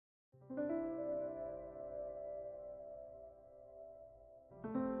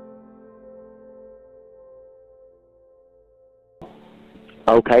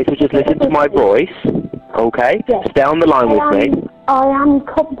Okay, so just listen to my voice. Okay? Yes. Stay on the line with me. I am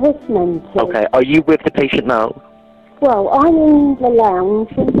complimented. Okay, are you with the patient now? Well, I'm in the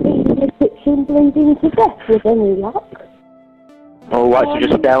lounge and he's in the kitchen bleeding to death with any luck. Alright, so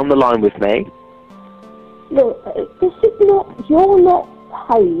just stay on the line with me. Look, this is not, you're not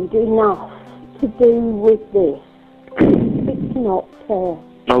paid enough to do with this. It's not fair.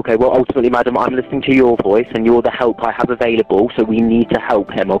 Okay, well, ultimately, madam, I'm listening to your voice, and you're the help I have available, so we need to help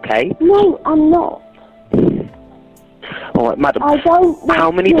him, okay? No, I'm not. Alright, madam, I don't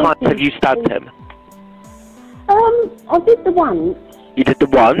how many times have you stabbed him? I did the once. You did the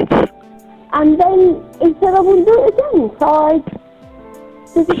once? And then he said I wouldn't do it again, so I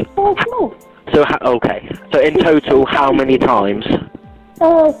did it twice more. So, okay. So, in total, how many times?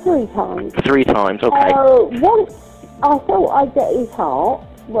 3 times. 3 times, okay. Once I thought I'd get his heart.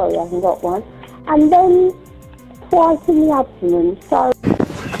 Well, he hasn't got one. And then twice in the abdomen, so...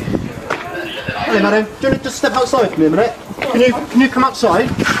 Hey, madam, do you want to just step outside for me a minute? Can you come outside?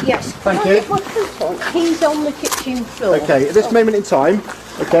 Yes. Thank you. He's on the kitchen floor. Okay, at this moment in time,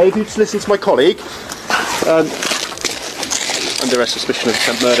 okay, if you just listen to my colleague, under arrest with suspicion of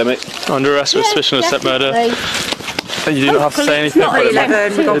attempt murder, mate. Under arrest with suspicion of attempt murder. You do not have to say anything.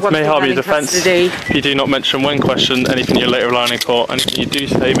 It may harm your defence. You do not mention when questioned anything you later rely on in court. Anything you do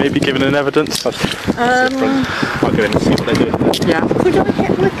say may be given in evidence. I'll go in and see what they're doing. Yeah. Could I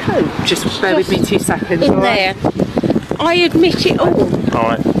get my coat? Just bear with me 2 seconds. In there. I admit it all.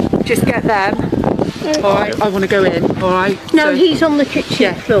 Alright. Just get them. Alright, I want to go in. Alright. No, he's on the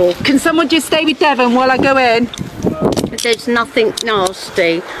kitchen floor. Can someone just stay with Devon while I go in? There's nothing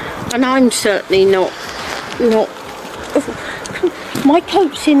nasty. And I'm certainly not... My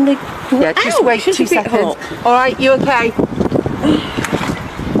coat's in the... Yeah, just wait 2 seconds. Alright, you okay?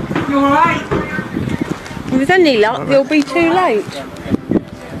 You alright? With any luck, you'll be too late.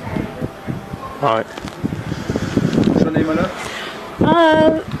 Alright. What's your name, my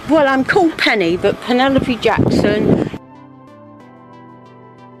love? Well, I'm called Penny, but Penelope Jackson.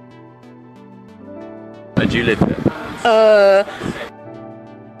 Where do you live there?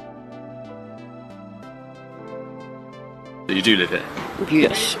 You do live here?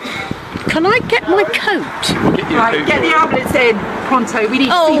 Yes. Can I get my coat? Right, get the ambulance in. Pronto, we need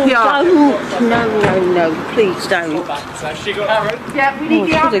CPR. Don't. No, please don't. Yeah, we need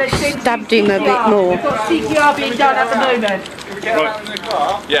the ambulance in. Should have stabbed him a bit more. We've got CPR being done at the moment. Can we get out in the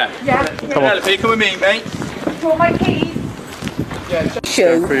car? Yeah. Yeah. Penelope, come with me, mate. For my keys.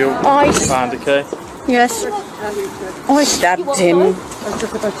 Shoe. For your hand, okay? Yes. I stabbed him. I was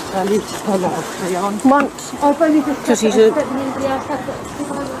just about to tell you. Carry on. Once. I've only just... Because he's a...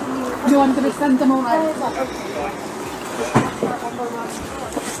 No, I'm going to send them all out.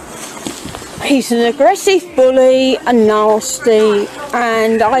 He's an aggressive bully and nasty,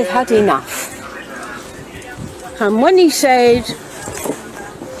 and I've had enough. And when he said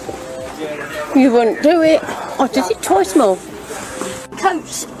you wouldn't do it, I did it twice more.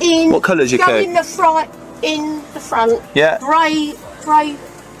 Coats in. What colour's your coat? In the front. Yeah. Grey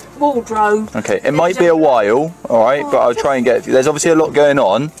wardrobe. Okay, it might be a while, alright, but I'll try and get... There's obviously a lot going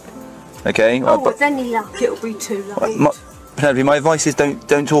on, okay? Oh, with any luck, it'll be too late. Penelope, my advice is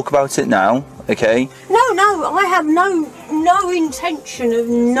don't talk about it now, okay? No, I have no intention of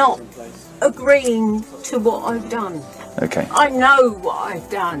not agreeing to what I've done. Okay. I know what I've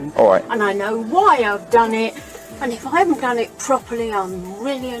done. Alright. And I know why I've done it. And if I haven't done it properly, I'm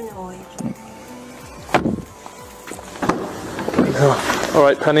really annoyed.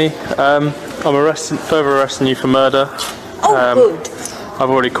 Alright, Penny. I'm further arresting you for murder. Oh, good. I've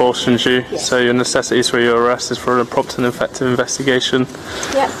already cautioned you, Yes. so your necessities for your arrest is for a prompt and effective investigation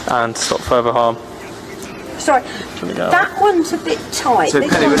and stop further harm. Sorry, that one's a bit tight. So,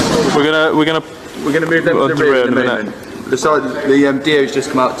 Penny, We're gonna move them to the rear in a minute. The DO's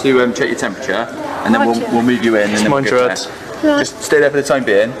just come out to check your temperature, and then we'll move you in. And then mind we'll your go head. there. Just stay there for the time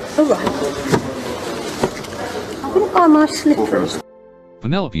being. All right. I wouldn't buy my slippers.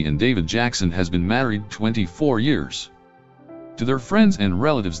 Penelope and David Jackson has been married 24 years. To their friends and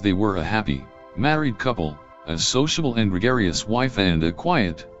relatives they were a happy, married couple, a sociable and gregarious wife and a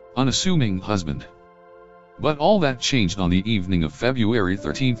quiet, unassuming husband. But all that changed on the evening of February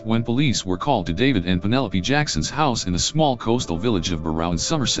 13th when police were called to David and Penelope Jackson's house in the small coastal village of Barrow in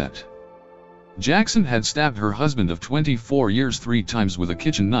Somerset. Jackson had stabbed her husband of 24 years 3 times with a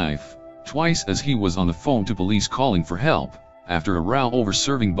kitchen knife, twice as he was on the phone to police calling for help, after a row over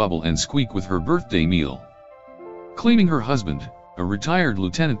serving bubble and squeak with her birthday meal. Claiming her husband, a retired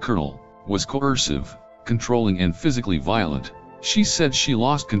lieutenant colonel, was coercive, controlling and physically violent, she said she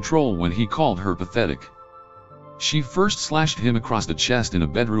lost control when he called her pathetic. She first slashed him across the chest in a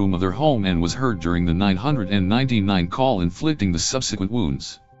bedroom of their home and was hurt during the 999 call, inflicting the subsequent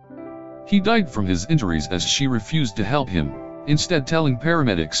wounds. He died from his injuries as she refused to help him, instead telling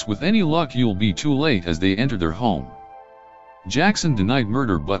paramedics with any luck you'll be too late as they entered their home. Jackson denied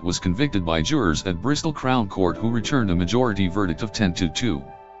murder but was convicted by jurors at Bristol Crown Court who returned a majority verdict of 10-2.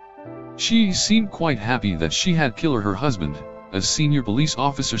 She seemed quite happy that she had killed her husband, a senior police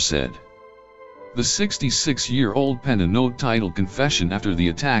officer said. The 66-year-old penned a note titled Confession after the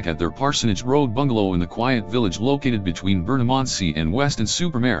attack at their Parsonage Road bungalow in the quiet village located between Burnham-on-Sea and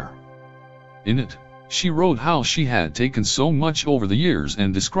Weston-super-Mare. In it, she wrote how she had taken so much over the years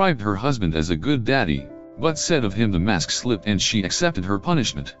and described her husband as a good daddy, but said of him the mask slipped and she accepted her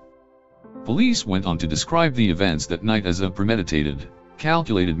punishment. Police went on to describe the events that night as a premeditated,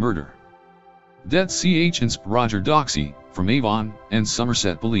 calculated murder. Det.Ch. Roger Doxey, from Avon and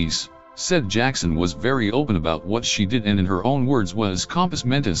Somerset Police, said Jackson was very open about what she did and in her own words was compos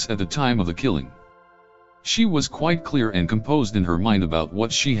mentis at the time of the killing. She was quite clear and composed in her mind about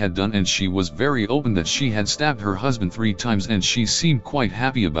what she had done and she was very open that she had stabbed her husband 3 times and she seemed quite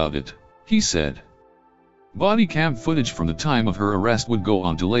happy about it, he said. Body cam footage from the time of her arrest would go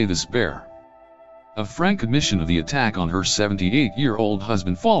on to lay this bare. A frank admission of the attack on her 78-year-old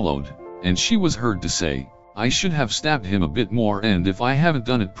husband followed, and she was heard to say, "I should have stabbed him a bit more and if I haven't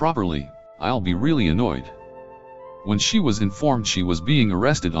done it properly, I'll be really annoyed." When she was informed she was being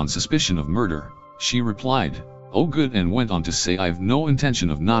arrested on suspicion of murder, she replied, "Oh good," and went on to say, "I've no intention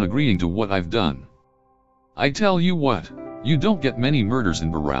of not agreeing to what I've done. I tell you what, you don't get many murders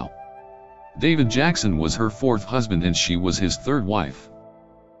in Barrow." David Jackson was her 4th husband and she was his 3rd wife.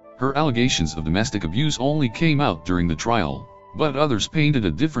 Her allegations of domestic abuse only came out during the trial, but others painted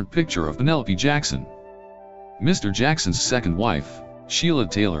a different picture of Penelope Jackson. Mr. Jackson's 2nd wife, Sheila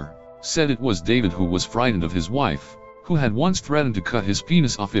Taylor, said it was David who was frightened of his wife, who had once threatened to cut his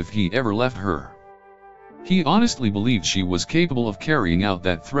penis off if he ever left her. He honestly believed she was capable of carrying out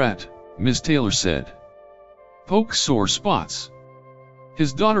that threat, Ms. Taylor said. Poke sore spots.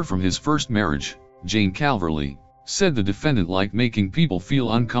 His daughter from his first marriage, Jane Calverley, said the defendant liked making people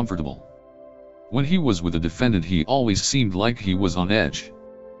feel uncomfortable. When he was with the defendant he always seemed like he was on edge.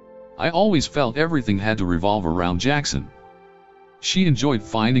 I always felt everything had to revolve around Jackson. She enjoyed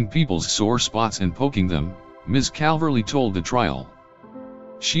finding people's sore spots and poking them, Ms. Calverley told the trial.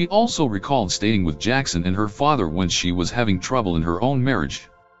 She also recalled staying with Jackson and her father when she was having trouble in her own marriage.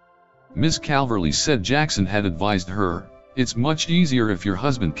 Ms. Calverley said Jackson had advised her, "It's much easier if your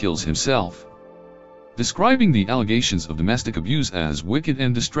husband kills himself." Describing the allegations of domestic abuse as wicked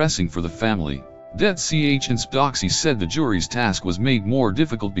and distressing for the family, Det.Ch. Doxey said the jury's task was made more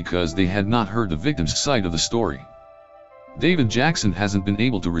difficult because they had not heard the victim's side of the story. David Jackson hasn't been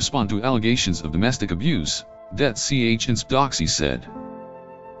able to respond to allegations of domestic abuse, Det.Ch. Doxey said.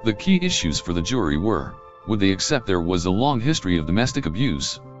 The key issues for the jury were, would they accept there was a long history of domestic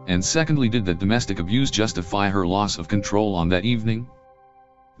abuse, and secondly, did that domestic abuse justify her loss of control on that evening?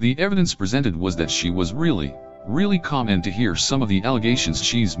 The evidence presented was that she was really calm, and to hear some of the allegations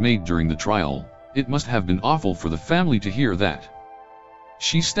she's made during the trial, it must have been awful for the family to hear that.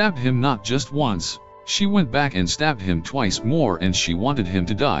 She stabbed him not just once, she went back and stabbed him twice more and she wanted him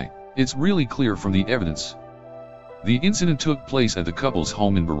to die. It's really clear from the evidence. The incident took place at the couple's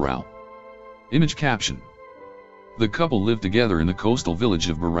home in Barrow. Image caption. The couple lived together in the coastal village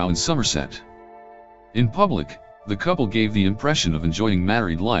of Barrow in Somerset. In public, the couple gave the impression of enjoying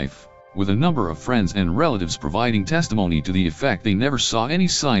married life, with a number of friends and relatives providing testimony to the effect they never saw any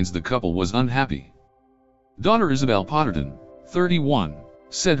signs the couple was unhappy. Daughter Isabel Potterton, 31,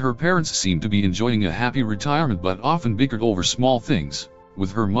 said her parents seemed to be enjoying a happy retirement but often bickered over small things,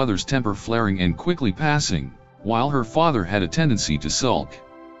 with her mother's temper flaring and quickly passing, while her father had a tendency to sulk.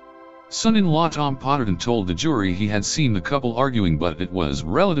 Son-in-law Tom Potterton told the jury he had seen the couple arguing but it was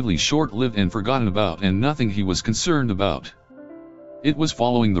relatively short-lived and forgotten about and nothing he was concerned about. It was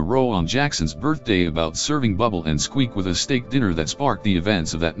following the row on Jackson's birthday about serving bubble and squeak with a steak dinner that sparked the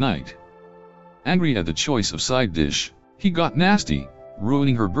events of that night. Angry at the choice of side dish, he got nasty,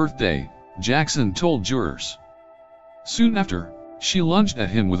 ruining her birthday, Jackson told jurors. Soon after, she lunged at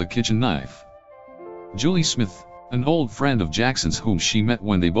him with a kitchen knife. Julie Smith, an old friend of Jackson's whom she met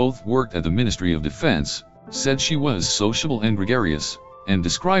when they both worked at the Ministry of Defense, said she was sociable and gregarious, and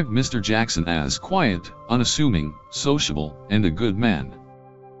described Mr. Jackson as quiet, unassuming, sociable, and a good man.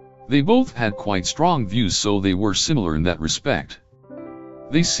 They both had quite strong views, so they were similar in that respect.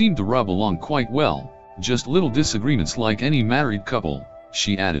 They seemed to rub along quite well, just little disagreements like any married couple,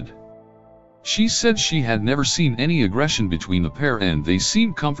 she added. She said she had never seen any aggression between the pair and they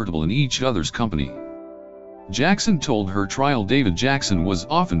seemed comfortable in each other's company. Jackson told her trial David Jackson was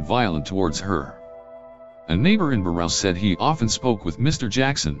often violent towards her. A neighbor in Barrow said he often spoke with Mr.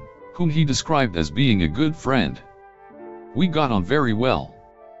 Jackson, whom he described as being a good friend. We got on very well.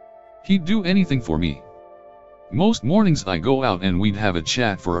 He'd do anything for me. Most mornings I go out and we'd have a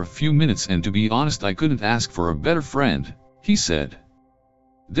chat for a few minutes, and to be honest I couldn't ask for a better friend, he said.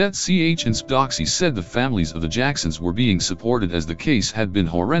 Det Ch and Stocksy said the families of the Jacksons were being supported as the case had been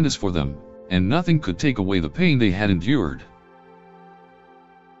horrendous for them, and nothing could take away the pain they had endured.